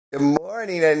Good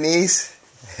morning, Anise.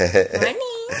 Morning.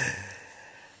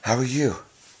 How are you?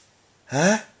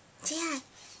 Huh? Say hi.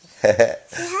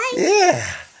 Say hi.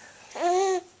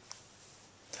 Yeah.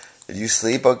 Did you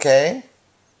sleep okay?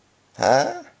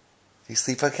 Huh? Did you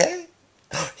sleep okay?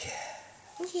 Oh,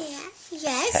 yeah.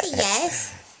 Yeah.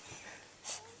 Yes.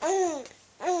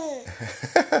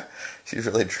 She's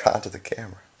really drawn to the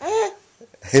camera.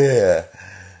 Yeah.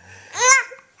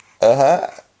 Uh-huh.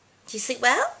 Did you sleep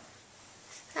well?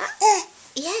 Huh?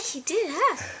 Yes, you did,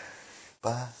 huh?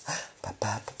 Ba, ba,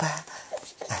 ba, ba, ba.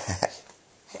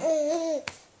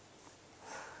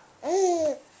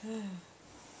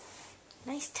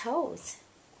 Nice toes.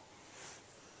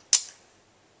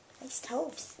 Nice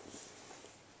toes.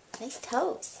 Nice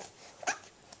toes.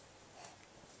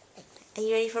 Are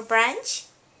you ready for brunch?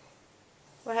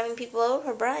 We're having people over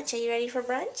for brunch. Are you ready for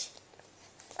brunch?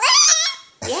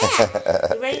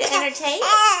 Yeah. You ready to entertain?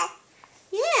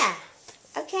 Yeah.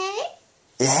 Okay.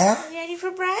 Yeah? You ready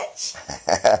for brunch?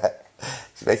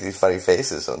 She makes these funny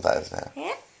faces sometimes now.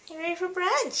 Yeah. You ready for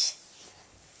brunch?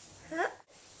 Huh?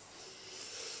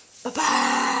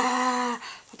 Ba-ba!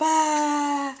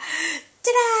 Ba-ba!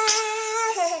 Ta-da!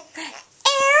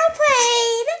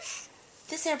 Airplane!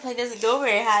 This airplane doesn't go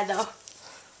very high though.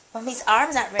 Mommy's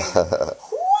arms aren't ready.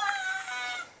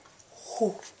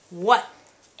 One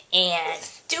and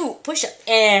two, push up,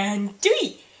 and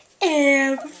three,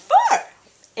 and four,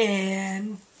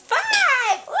 and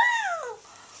five. Wow!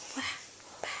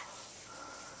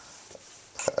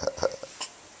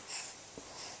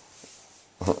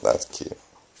 That's cute.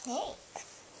 Hey,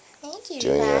 thank you,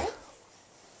 Doing Pie.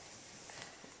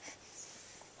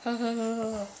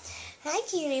 it. Hi,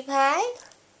 cutie pie.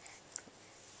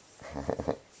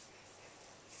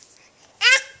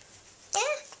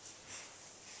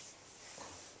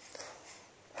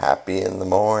 Happy in the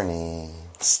morning.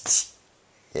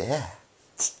 Yeah.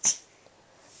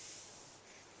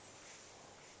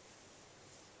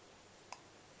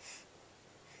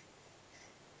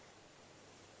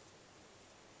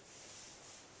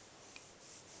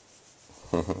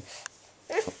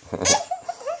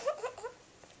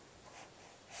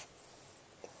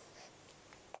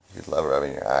 You love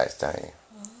rubbing your eyes, don't you?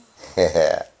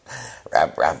 Yeah.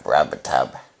 Rub a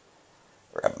tub.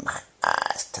 Rub my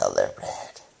eyes till they're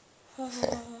red.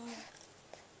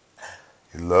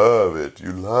 You love it.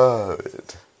 You love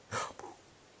it.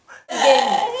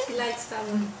 She likes that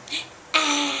one.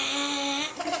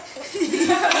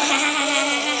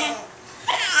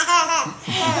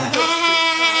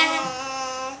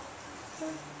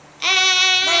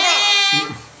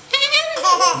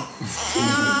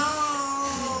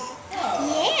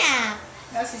 Yeah.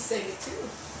 Now she's saying it too.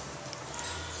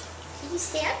 Can you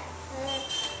stand?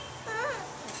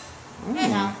 No.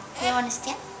 You don't want to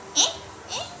stand?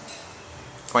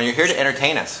 Come on, you're here to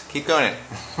entertain us. Keep going.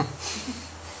 She's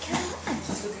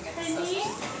looking at the sausages.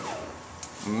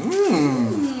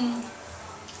 Mmm.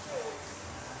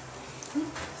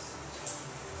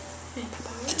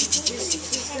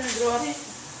 She's gonna grow up.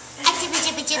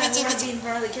 Tickle, And be in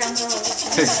front of the camera.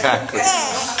 Exactly.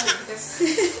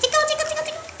 tickle, tickle.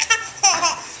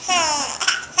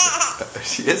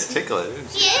 She is ticklish,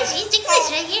 isn't she? Yeah, she's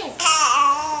ticklish right here.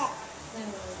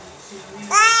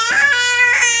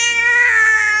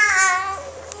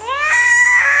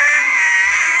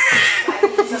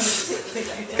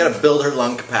 Gotta build her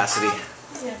lung capacity.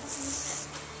 Yeah.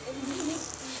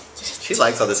 She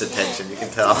likes all this attention, you can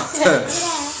tell.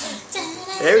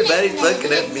 Everybody's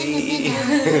looking at me.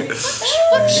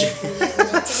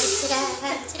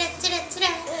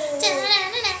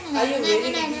 Are you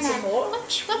ready to eat some more?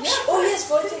 Yeah. Oh yes,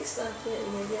 boy takes that. Yeah,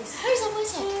 yes. Where's the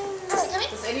voice at? Is it coming?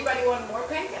 Does anybody want more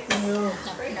pancakes? No,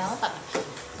 Papa.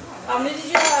 How many did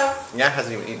you have? Yeah,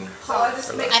 hasn't even eaten. So I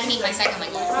just make. I haven't eaten my second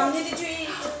one yet. How many did you eat?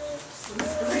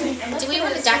 Do we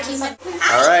want to document?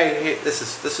 All right, hey, this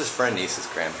is for Anise's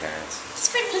grandparents, It's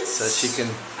for me. so she can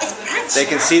It's brunch. they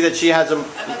can see that she has a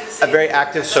very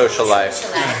active social life.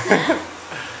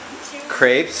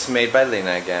 Crepes made by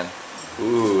Lena again.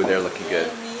 Ooh, they're looking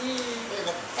good.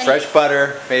 Fresh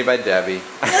butter made by Debbie.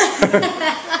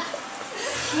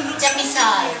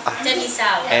 Demi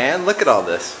Sow. And look at all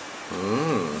this.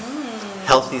 Mmm.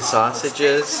 Healthy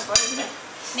sausages,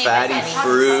 fatty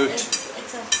fruit.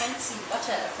 It's a fancy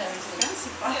butter, apparently.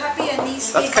 Happy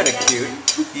Anise. That's kind of cute.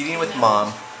 Eating with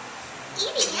mom.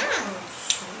 Eating, yeah.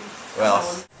 Well,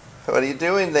 what are you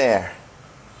doing there?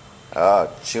 Oh,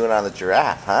 chewing on the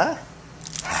giraffe, huh?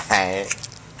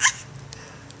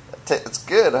 It's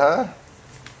good, huh?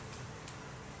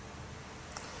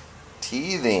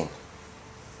 Teething.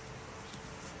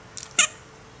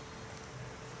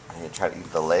 Are you gonna try to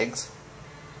eat the legs?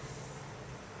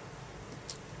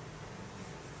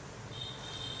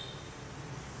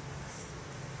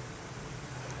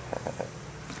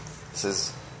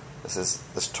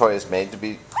 This toy is made to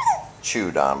be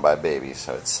chewed on by babies,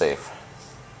 so it's safe.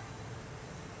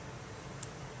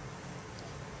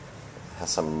 It has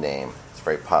some name. It's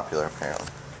very popular apparently.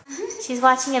 She's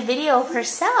watching a video of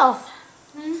herself.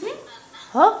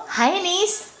 Oh, hi,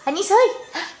 Anise. Anise, hi.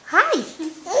 Hi.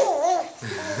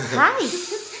 Hi.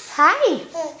 Hi.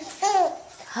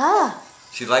 Huh.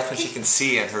 She likes when she can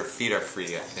see and her feet are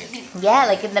free, I think. Yeah,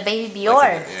 like in the baby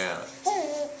Bjorn. Yeah.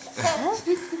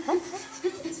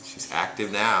 She's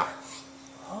active now.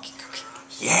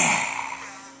 Yeah.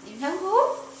 You know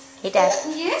who? Hey, Dad.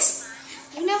 Yes.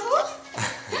 You know who?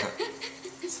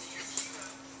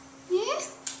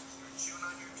 Yes.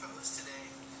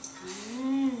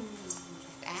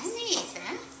 Annie's,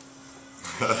 huh?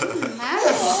 Wow,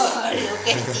 look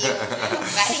at you.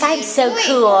 What are I'm you so doing,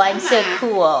 cool. I'm so Mama?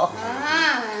 cool.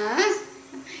 Ah,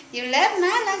 you love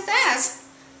Mama like that?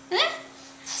 Huh?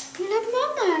 You love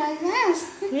Mama like that?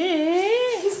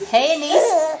 Hey,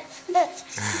 Anise.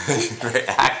 Very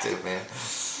active, man.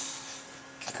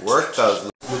 Work those.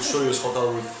 Luxurious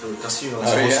hotel with casinos.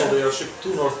 Oh, yeah? Also, they are shipped to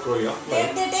North Korea.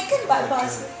 They can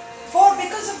bypass it.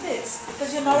 Because of this.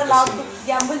 Because you're not allowed to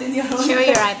gamble in your own. Show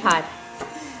your iPod.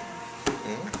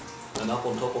 And up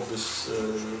on top of this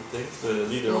thing, the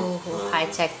leader of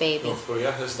High-tech baby. North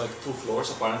Korea has like 2 floors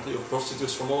apparently of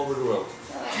prostitutes from all over the world.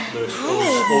 There's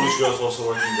Polish girls also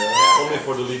working there, only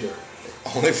for the leader.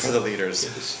 Only for the leaders.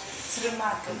 Yes. It's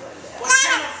remarkable. What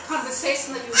kind of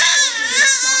conversation that you were supposed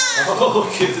to have? Oh,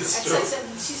 okay, that's true.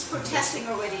 She's protesting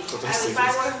already. Protesting. If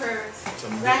I were her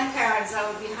grandparents, I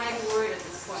would be highly worried at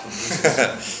this point.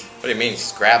 What do you mean?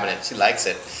 She's grabbing it. She likes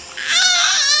it.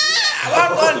 I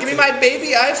want one. Give me my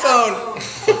baby iPhone.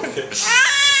 But you're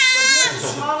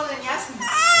smaller than Yasmin.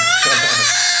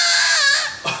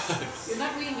 You're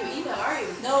not reading your email, are you?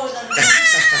 No.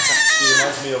 She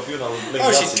reminds me of you now.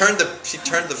 Oh, she turned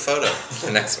the photo.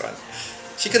 The next one.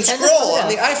 She can scroll on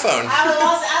the iPhone. I was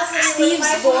also asking Steve's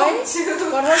boy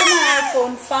got hold of my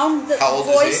iPhone, found the How old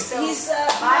is voice. he? He's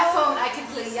my phone, I can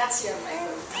play Yahtzee on my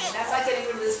phone. I'm not getting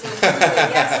rid of this phone. I can play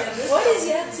Yahtzee on this what phone. is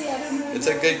Yahtzee? I don't know. It's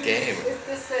a good game.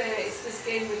 It's this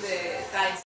game with the dice.